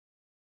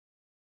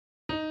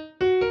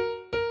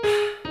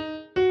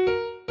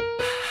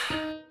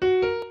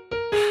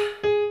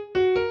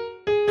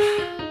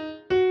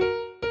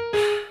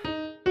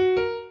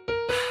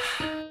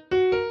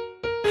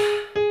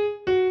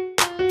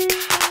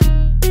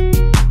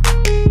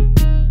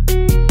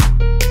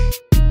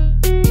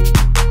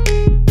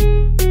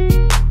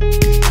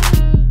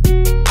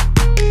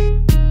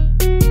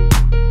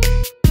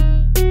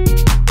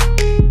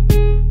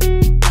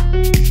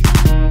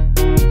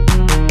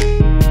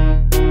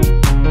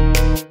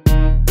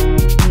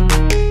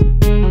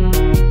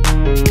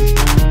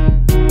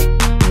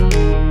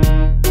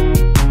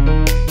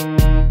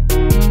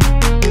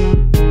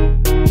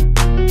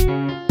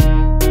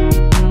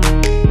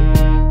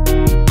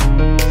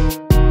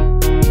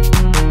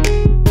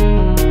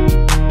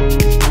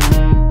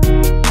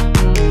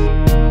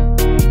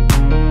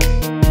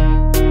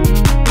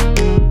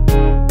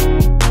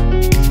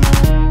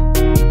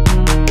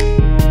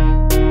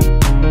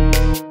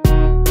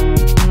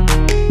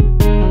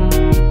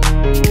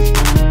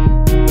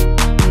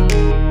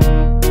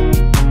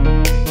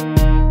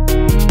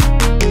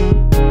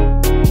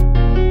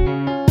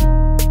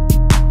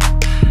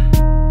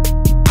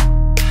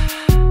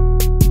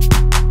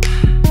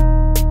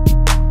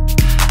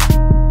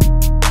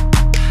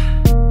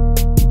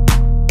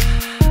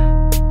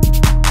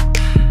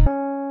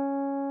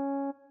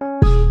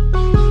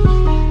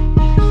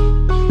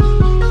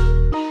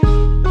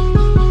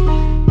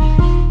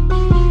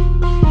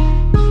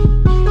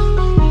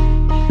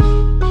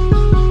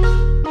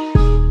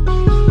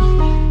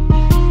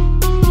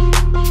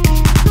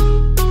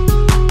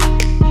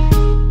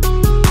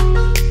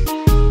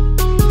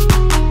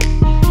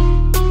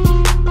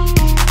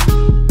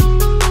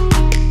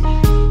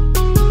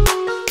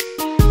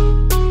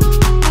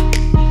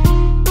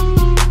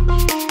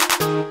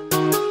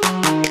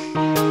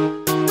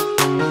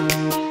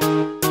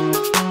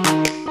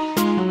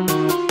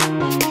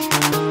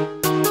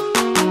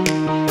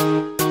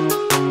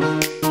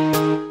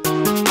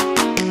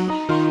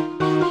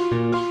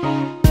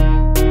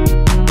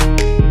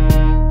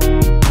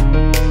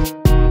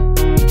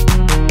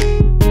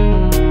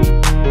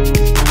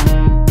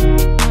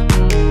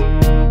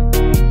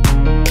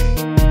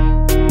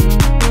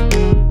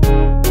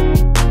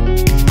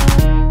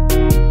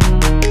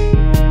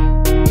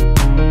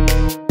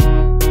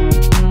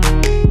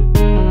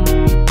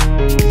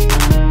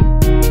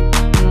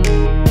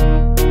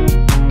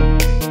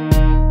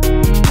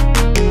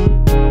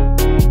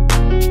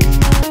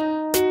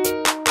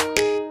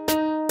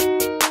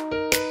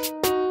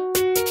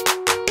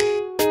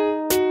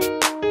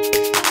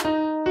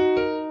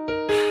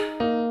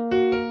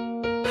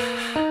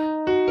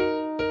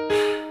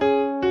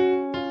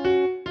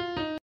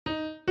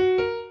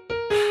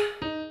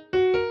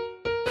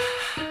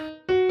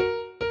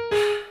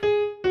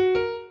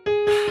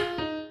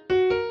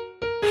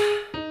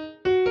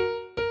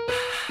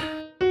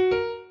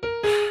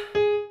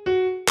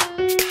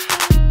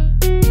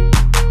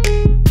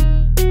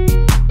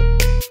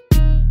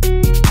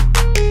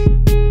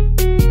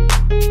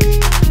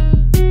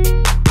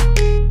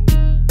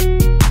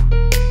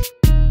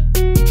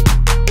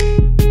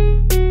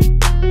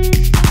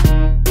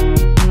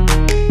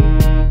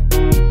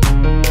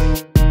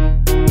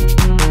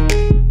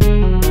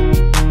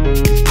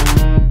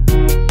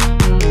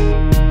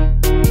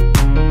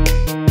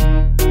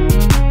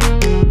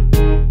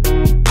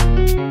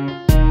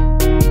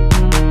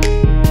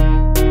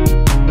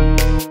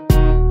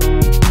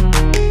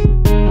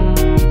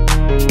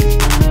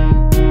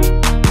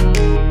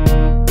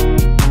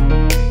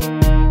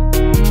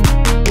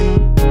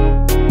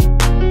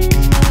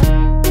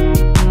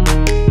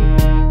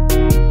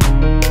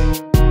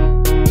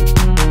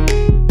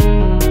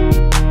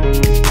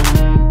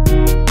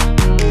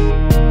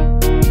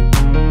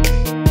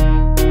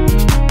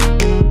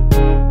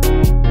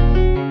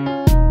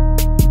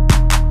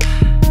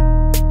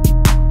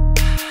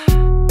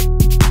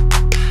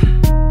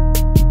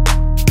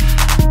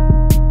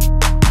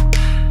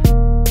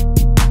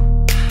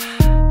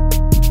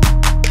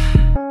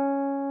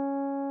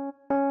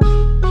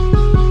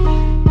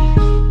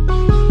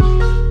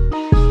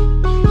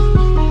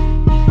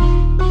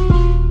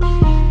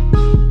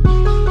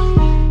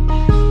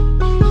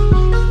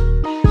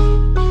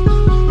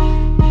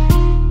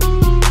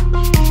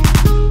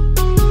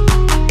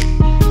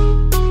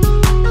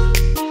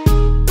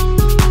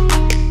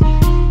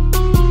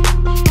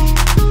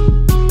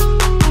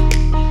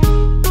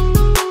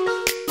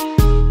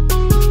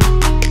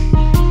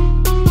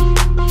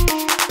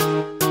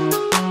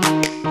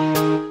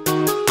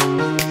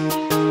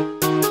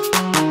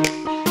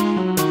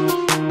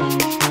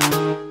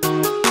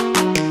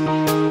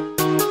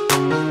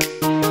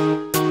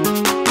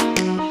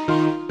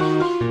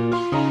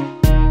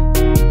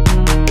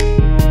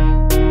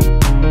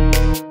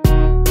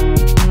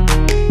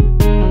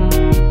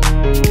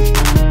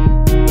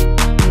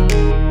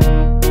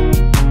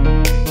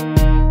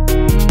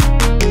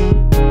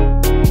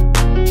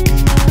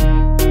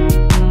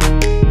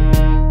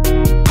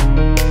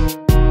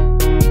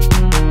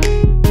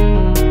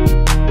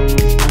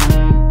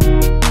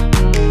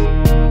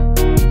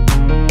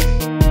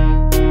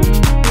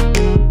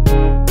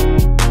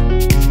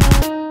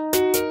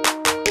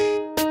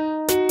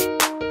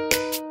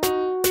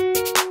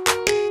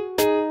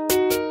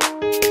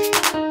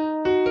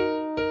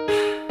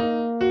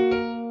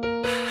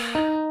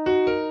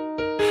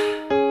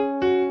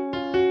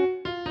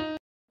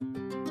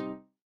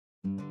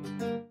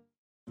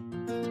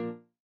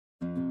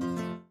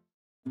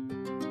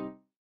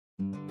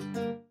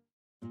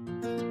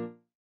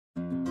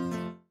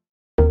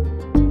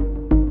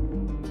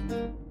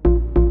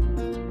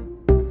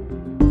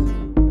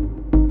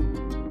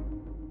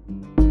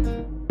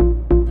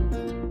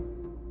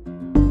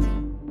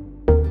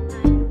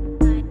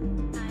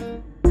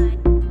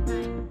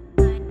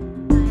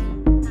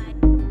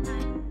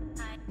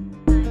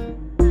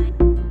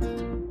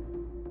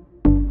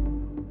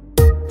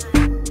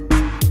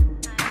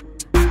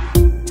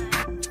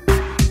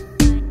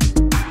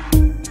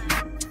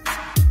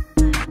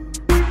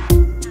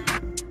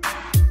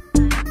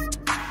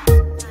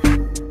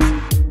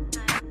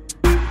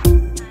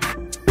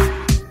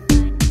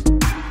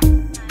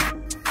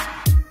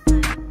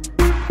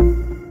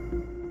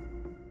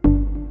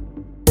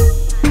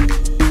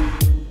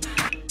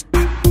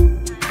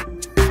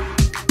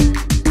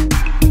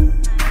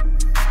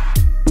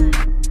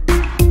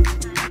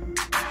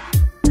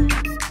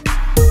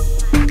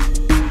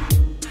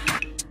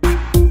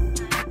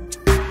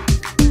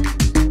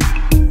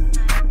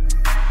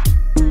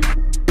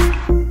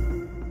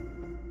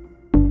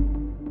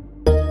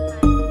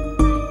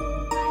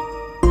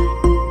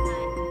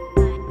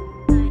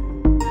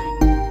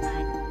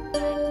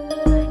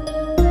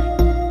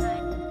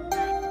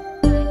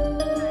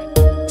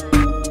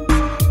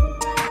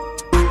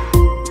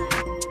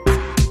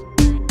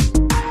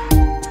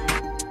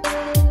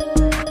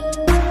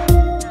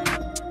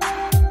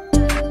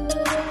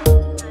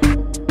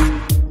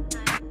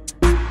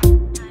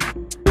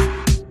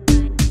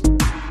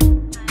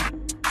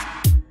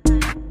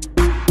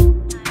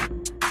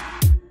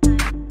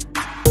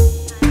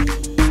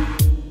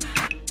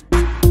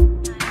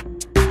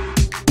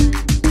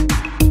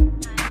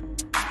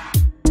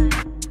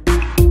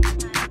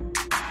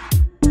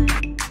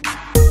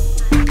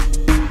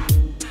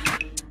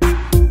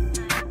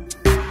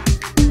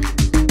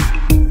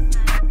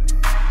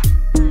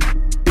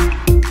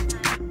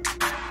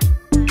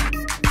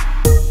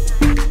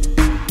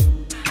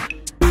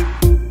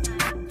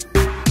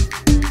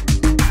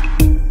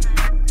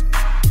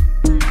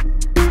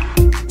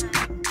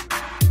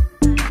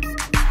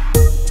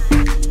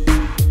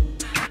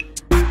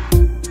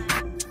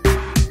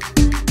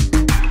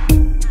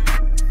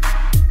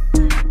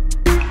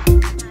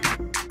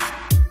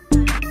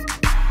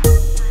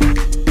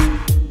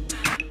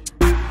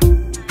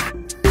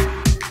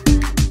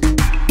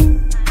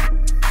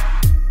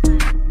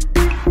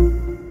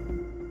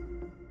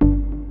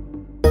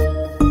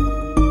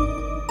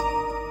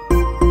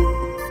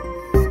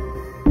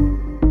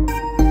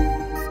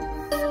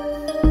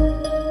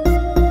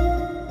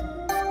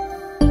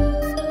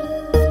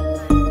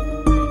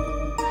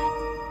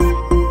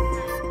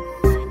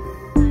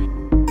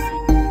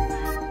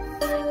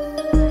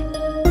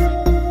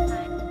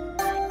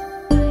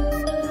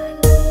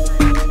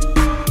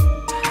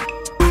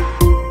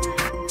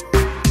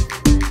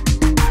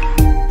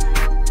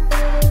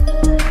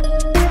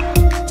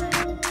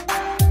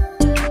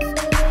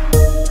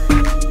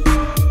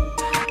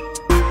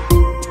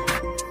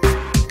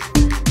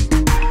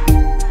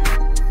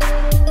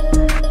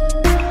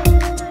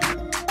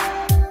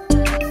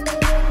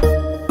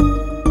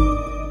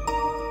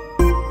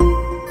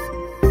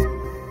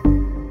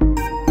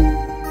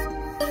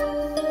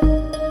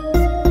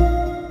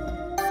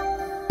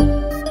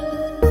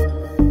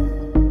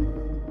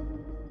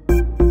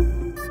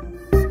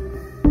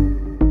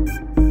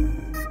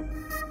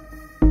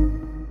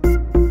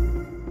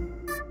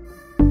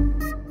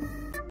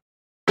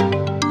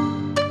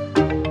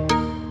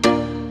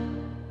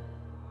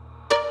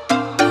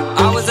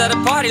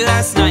party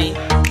last night,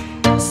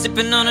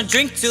 sipping on a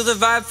drink till the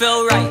vibe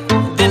felt right.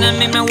 Then I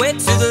made my way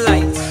to the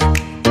lights,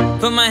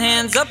 put my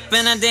hands up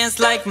and I danced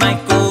like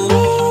Michael.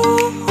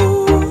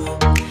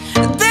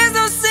 There's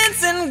no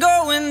sense in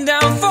going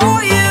down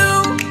for you.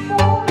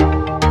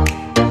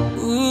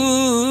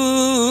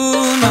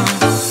 Ooh, no.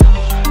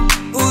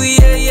 Ooh,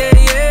 yeah, yeah,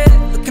 yeah.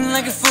 Looking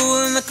like a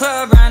fool in the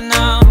club right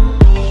now.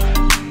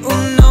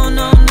 Ooh, no,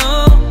 no, no,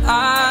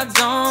 I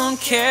don't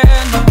care,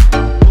 no.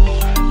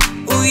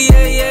 Ooh,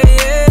 yeah, yeah,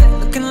 yeah.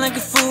 Looking like a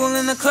fool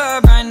in the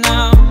club right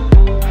now.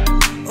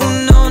 Ooh,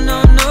 no,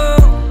 no, no.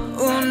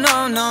 Ooh,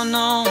 no, no,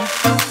 no.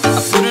 I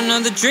put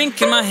another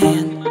drink in my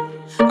hand.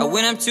 I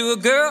went up to a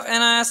girl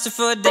and I asked her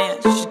for a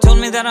dance. She told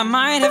me that I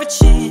might have a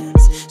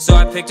chance, so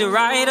I picked her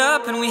right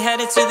up and we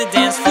headed to the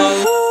dance floor.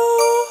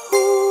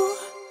 Ooh,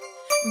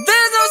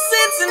 there's no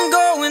sense in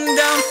going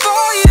down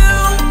for you.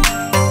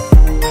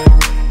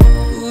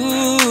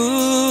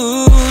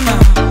 Ooh, no.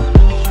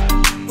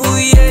 Ooh,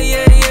 yeah,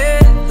 yeah, yeah.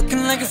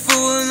 Looking like a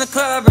fool in the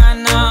club right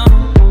now.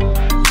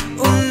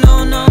 Ooh,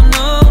 no, no,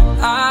 no,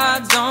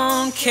 I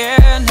don't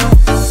care, no.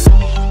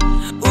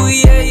 Ooh,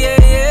 yeah, yeah,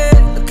 yeah.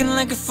 Looking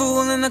like a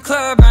fool in the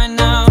club right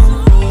now.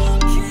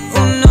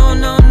 Ooh, no,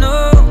 no, no.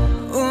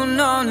 Ooh,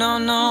 no, no,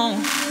 no.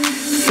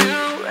 You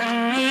and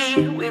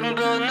me, we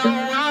both know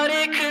what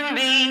it could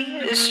be.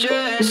 It's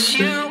just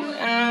you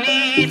and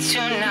me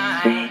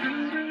tonight.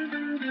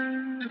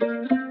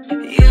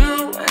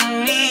 You and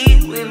me,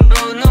 we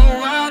both know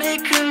what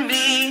it could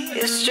be.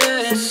 It's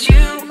just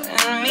you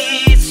and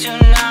me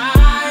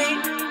tonight.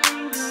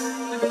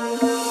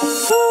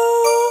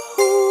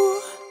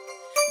 Ooh,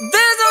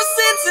 there's no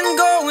sense in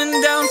going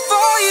down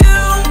for you.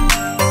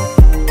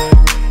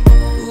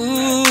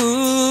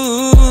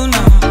 Ooh,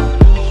 no.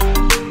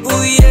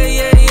 Ooh, yeah,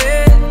 yeah,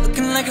 yeah.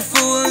 Looking like a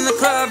fool in the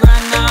club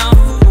right now.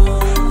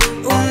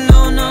 Ooh, no,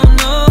 no,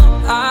 no,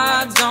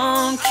 I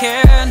don't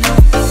care, no.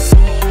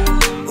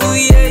 Ooh,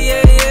 yeah,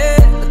 yeah, yeah.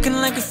 Looking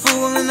like a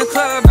fool in the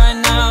club right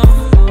now.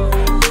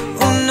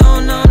 Ooh, no,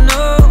 no,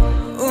 no.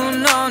 Ooh,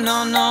 no,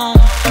 no, no.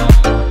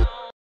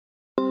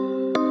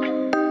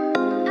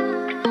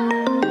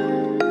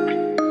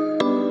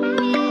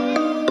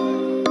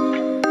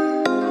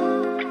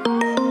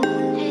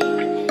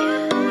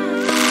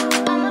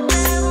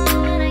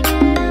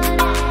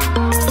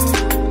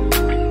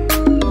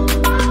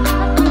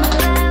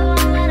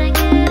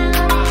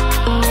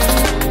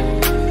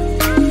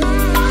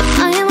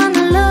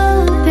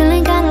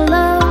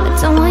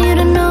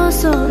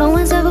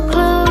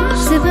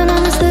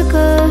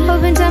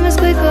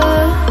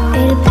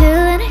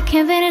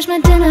 Can't finish my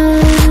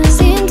dinner,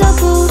 seeing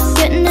double,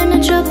 getting into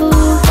trouble.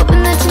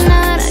 Hoping that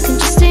tonight I can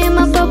just stay in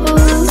my bubble.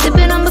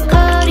 Sipping on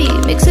Bacardi,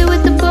 mix it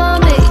with the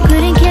Bombay.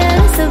 Couldn't care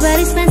less, the bad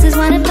expenses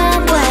wanted my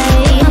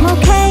way. I'm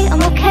okay,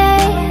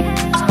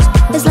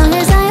 as long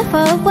as I am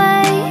far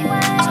away.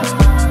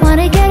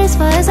 Wanna get as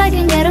far as I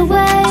can get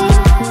away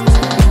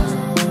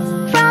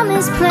from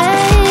this place.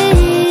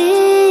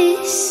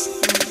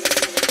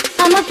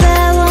 I'm a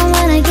bad one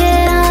when I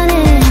get on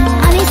it.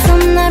 I need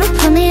something that'll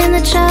put me in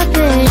the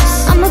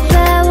tropics. I'm a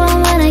bad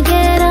one when I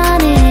get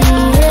on it,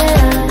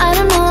 yeah. I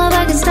don't know if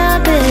I can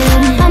stop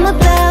it. I'm a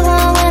bad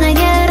one when I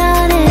get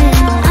on it.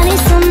 I need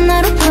something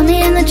that'll put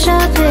me in the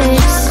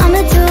tropics.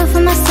 I'ma do it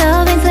for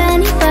myself, ain't for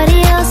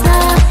anybody else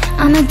now.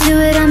 I'ma do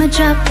it, I'ma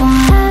drop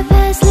one.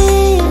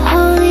 Purposely,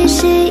 holy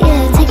shit,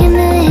 yeah. Taking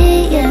the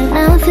heat, yeah.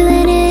 Now I'm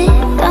feeling it.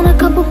 Got a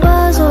couple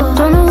bars, oh.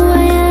 Don't know who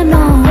I am,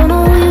 no. Don't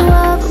know who you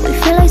are, but we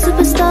feel like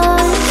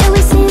superstars. Yeah,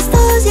 we see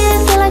stars,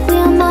 yeah. Feel like we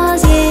on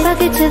Mars, yeah.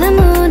 Rocket to the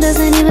moon,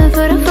 doesn't even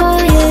put a fall,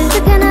 yeah.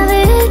 Took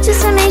another hit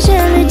just to make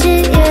sure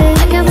legit,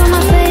 yeah. I can't run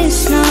my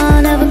face, no,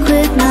 I'll never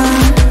quit, no.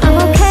 I'm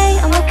okay,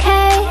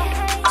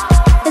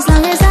 as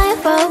long as I am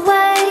far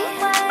away.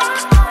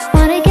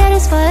 Wanna get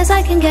as far as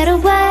I can get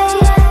away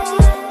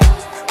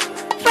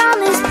from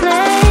this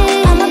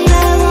place. I'm a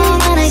bad one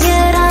when I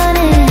get on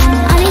it.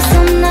 I need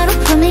something that'll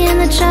put me in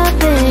the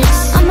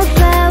tropics. I'm a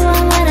bad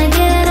one when I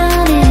get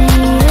on it,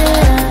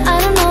 yeah. I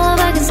don't know if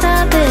I can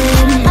stop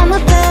it. I'm a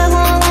bad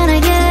one when I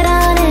get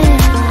on it.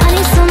 I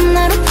need something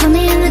that'll put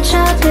me in the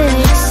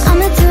tropics.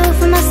 I'ma do it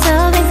for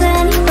myself, ain't for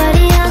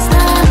anybody else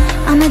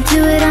now. I'ma do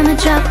it, I'ma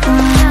drop one.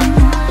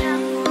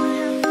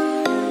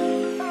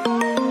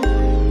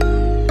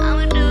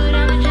 I'ma do it,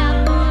 I'ma drop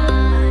one.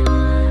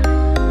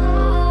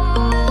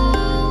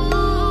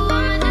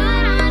 I'ma do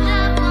it, I'ma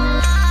drop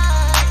one.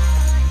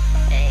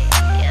 Hey,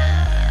 yeah.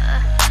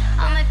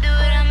 I'ma do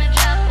it, I'ma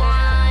drop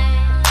one.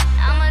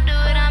 I'ma do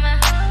it, I'ma,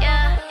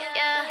 yeah,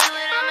 yeah. Do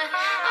it,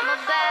 I'm a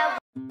bad one.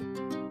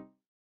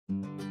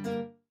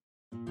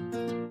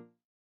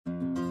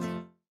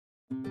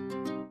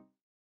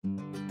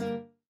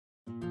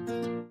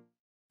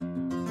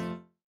 Ooh,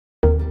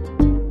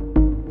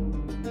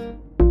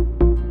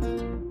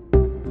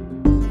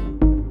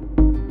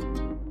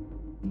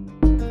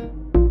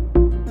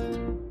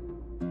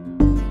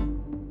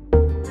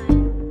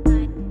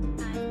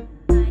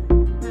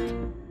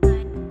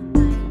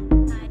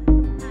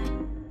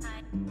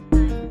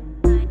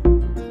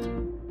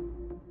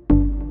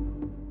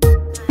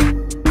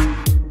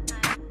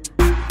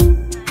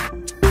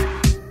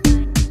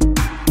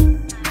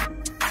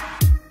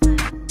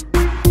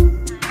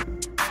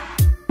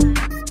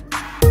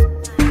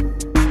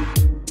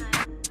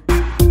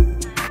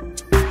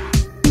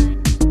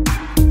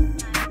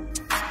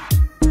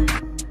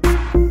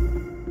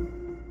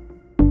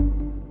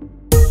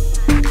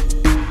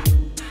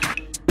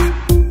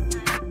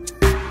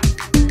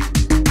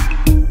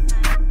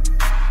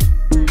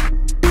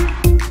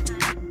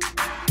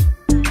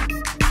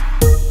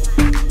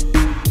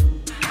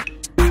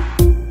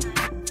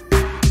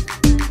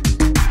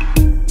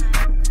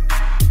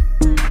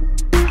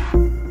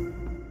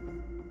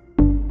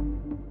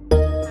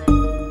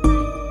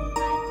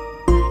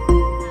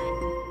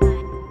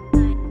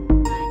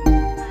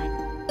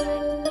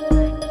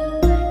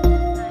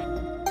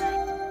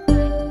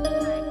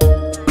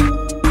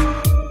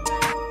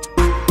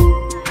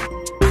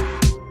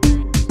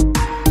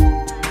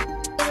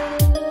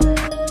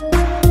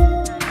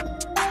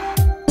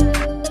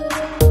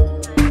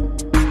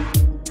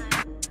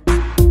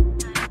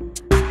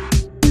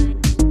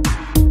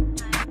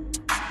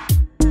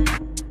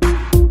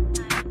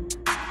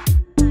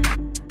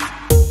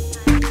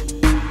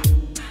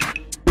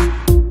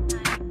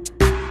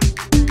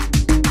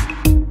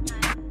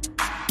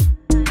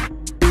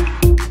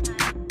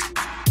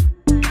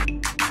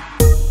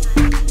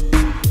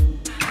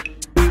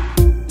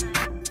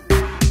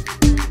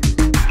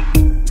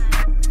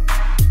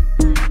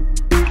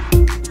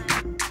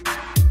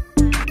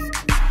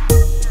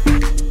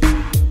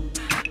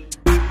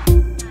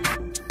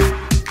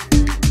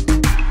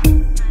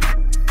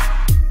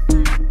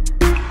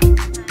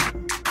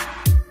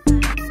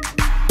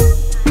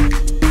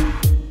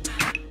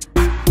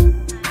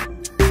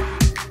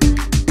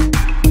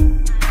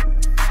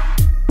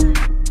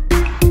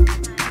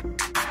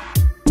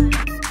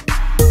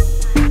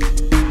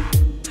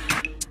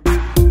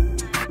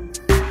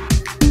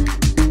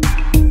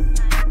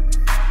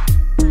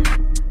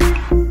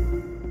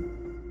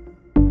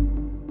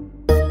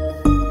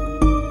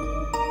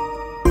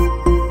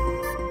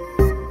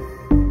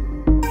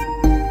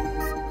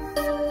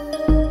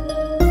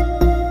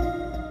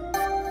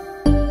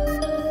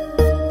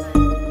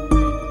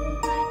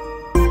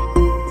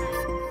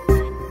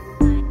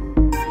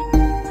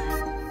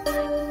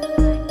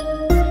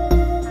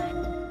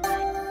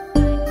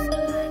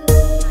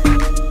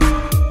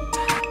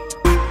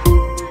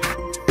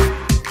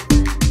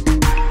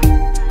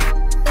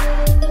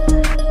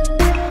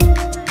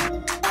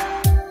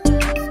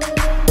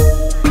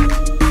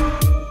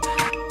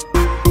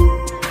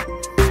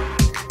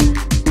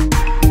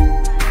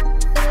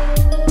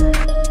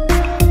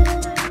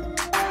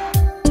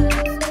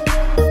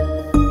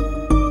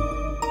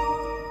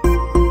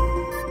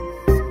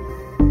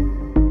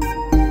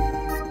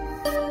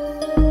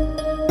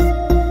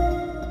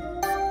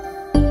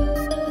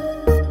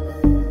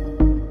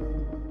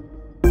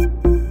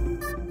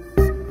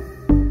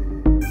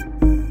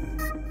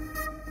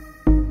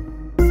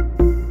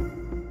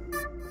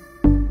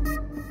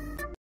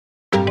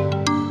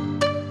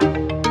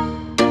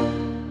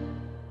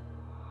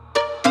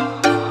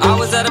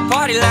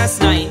 party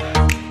last night,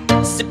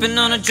 sipping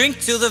on a drink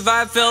till the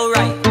vibe felt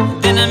right.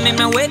 Then I made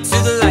my way to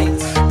the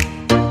lights,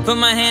 put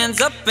my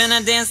hands up and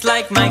I danced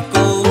like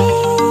Michael.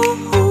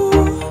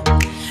 Ooh,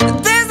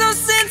 there's no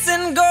sense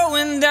in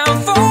going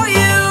down for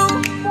you.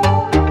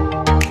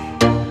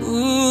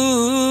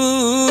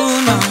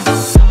 Ooh, no.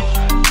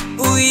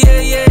 Ooh,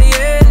 yeah, yeah,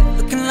 yeah,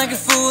 looking like a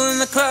fool in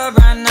the club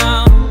right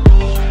now.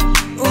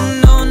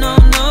 Ooh, no, no,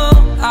 no,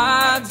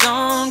 I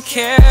don't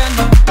care,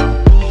 no.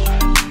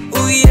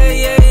 Ooh, yeah,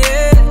 yeah,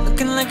 yeah,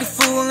 looking like a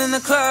fool in the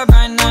club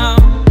right now.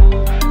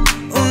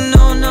 Ooh,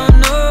 no, no,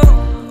 no,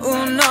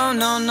 ooh, no,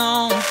 no,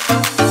 no.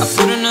 I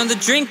put another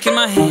drink in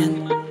my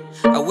hand,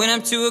 I went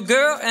up to a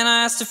girl and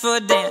I asked her for a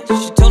dance.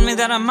 She told me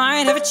that I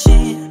might have a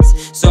chance,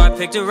 so I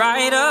picked her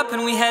right up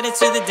and we headed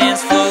to the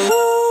dance floor.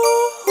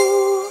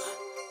 Ooh,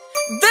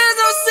 there's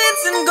no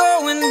sense in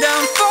going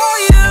down for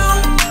you.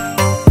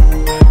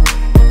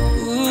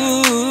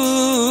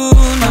 Ooh,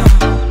 no.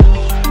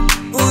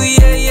 Ooh,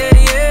 yeah, yeah,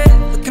 yeah,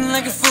 looking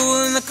like a fool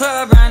in the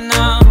club right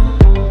now.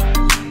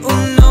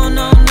 Ooh, no,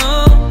 no, no,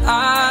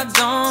 I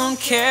don't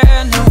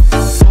care, no.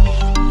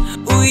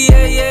 Ooh,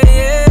 yeah, yeah,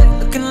 yeah,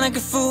 looking like a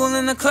fool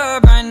in the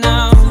club right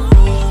now.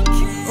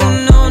 Ooh,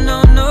 no,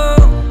 no, no,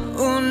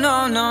 ooh,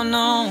 no, no,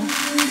 no.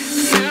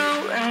 You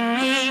and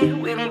me,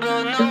 we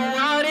both know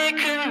what it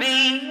could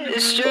be.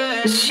 It's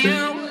just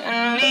you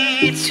and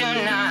me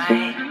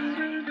tonight.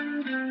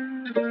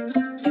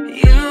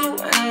 You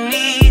and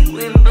me,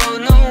 we both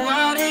know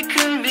what it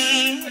could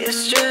be.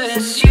 It's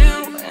just you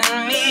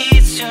and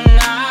me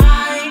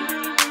tonight.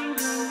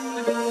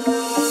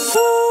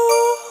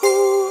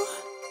 Ooh,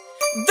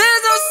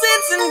 there's no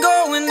sense in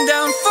going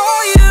down for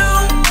you.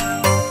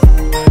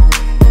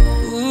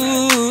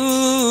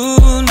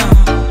 Ooh, no.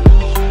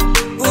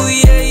 Ooh,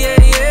 yeah,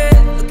 yeah, yeah,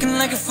 looking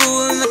like a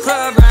fool in the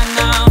club right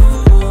now.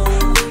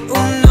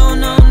 Ooh, no,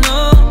 no, no,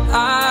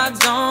 I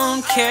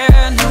don't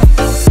care, no.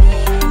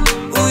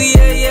 Ooh,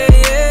 yeah, yeah,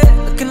 yeah,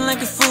 looking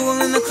like a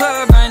fool in the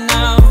club right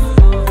now.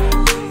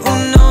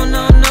 Ooh, no,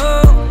 no, no,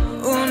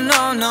 ooh,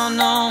 no, no,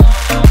 no.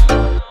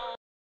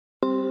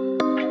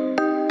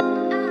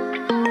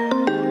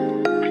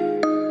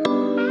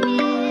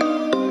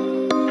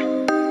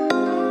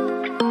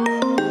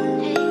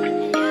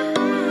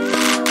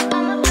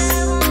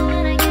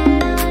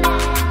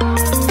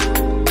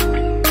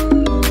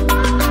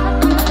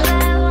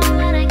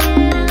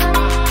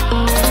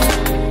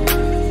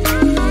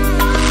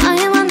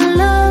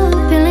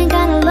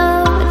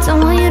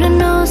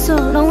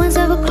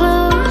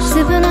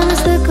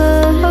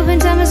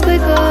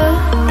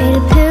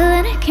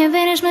 Can't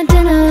finish my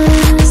dinner,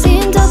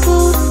 seeing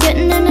double,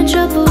 getting into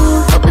trouble.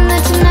 Hoping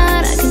that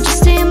tonight I can just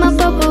stay in my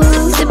bubble.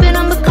 Sipping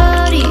on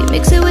Bacardi,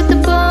 mix it with the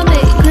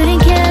Bombay. Couldn't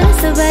care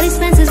less about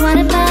expenses,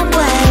 wanted my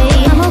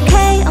way. I'm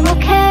okay,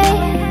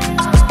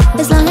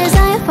 as long as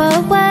I am far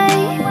away.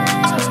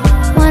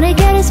 Wanna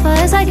get as far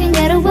as I can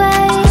get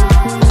away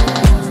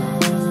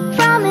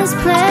from this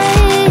place.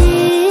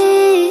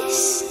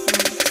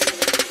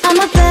 I'm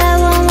a bad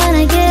one when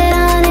I get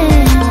on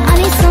it. I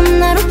need something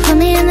that'll put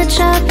me in the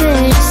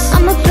tropics.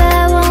 I'm a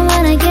bad one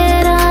when I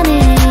get on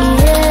it,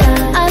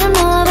 yeah. I don't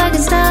know if I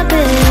can stop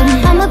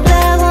it. I'm a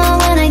bad one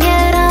when I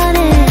get on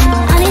it.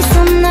 I need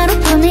something that'll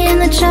put me in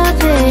the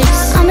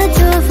tropics. I'ma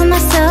do it for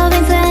myself,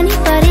 ain't for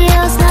anybody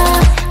else,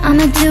 nah.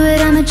 I'ma do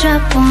it, I'ma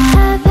drop one.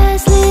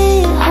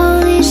 Purposely,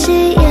 holy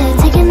shit, yeah.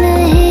 Taking the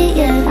heat,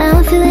 yeah. Now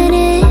I'm feeling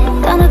it.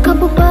 Got a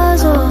couple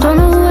bars, oh. Don't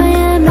know who I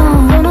am, no.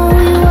 Don't know who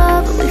you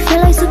are, but we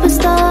feel like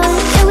superstars.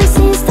 Yeah, we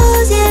seen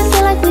stars, yeah.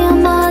 Feel like we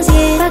on Mars,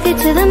 yeah. Rocket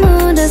to the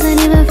moon, doesn't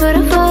even put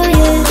a fall,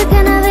 yeah. Took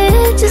another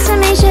hit just to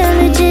make sure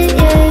legit,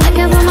 yeah. I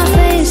can't put my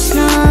face,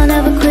 no, I'll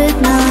never quit,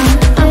 no.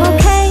 I'm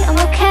okay,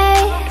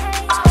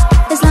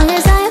 as long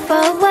as I am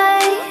far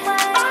away.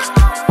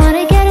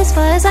 Wanna get as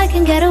far as I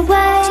can get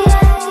away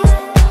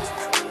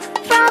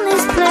from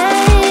this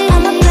place.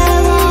 I'm a bad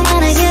one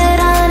when I get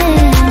on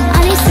it. I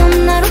need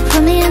something that'll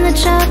put me in the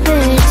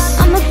tropics.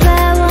 I'm a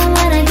bad one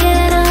when I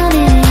get on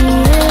it,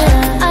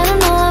 yeah. I don't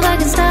know if I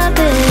can stop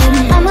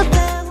it. I'm a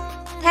bad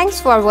one. Thanks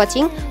for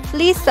watching.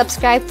 Please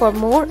subscribe for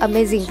more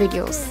amazing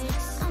videos.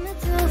 I'ma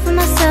do it for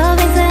myself,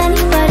 ain't for anybody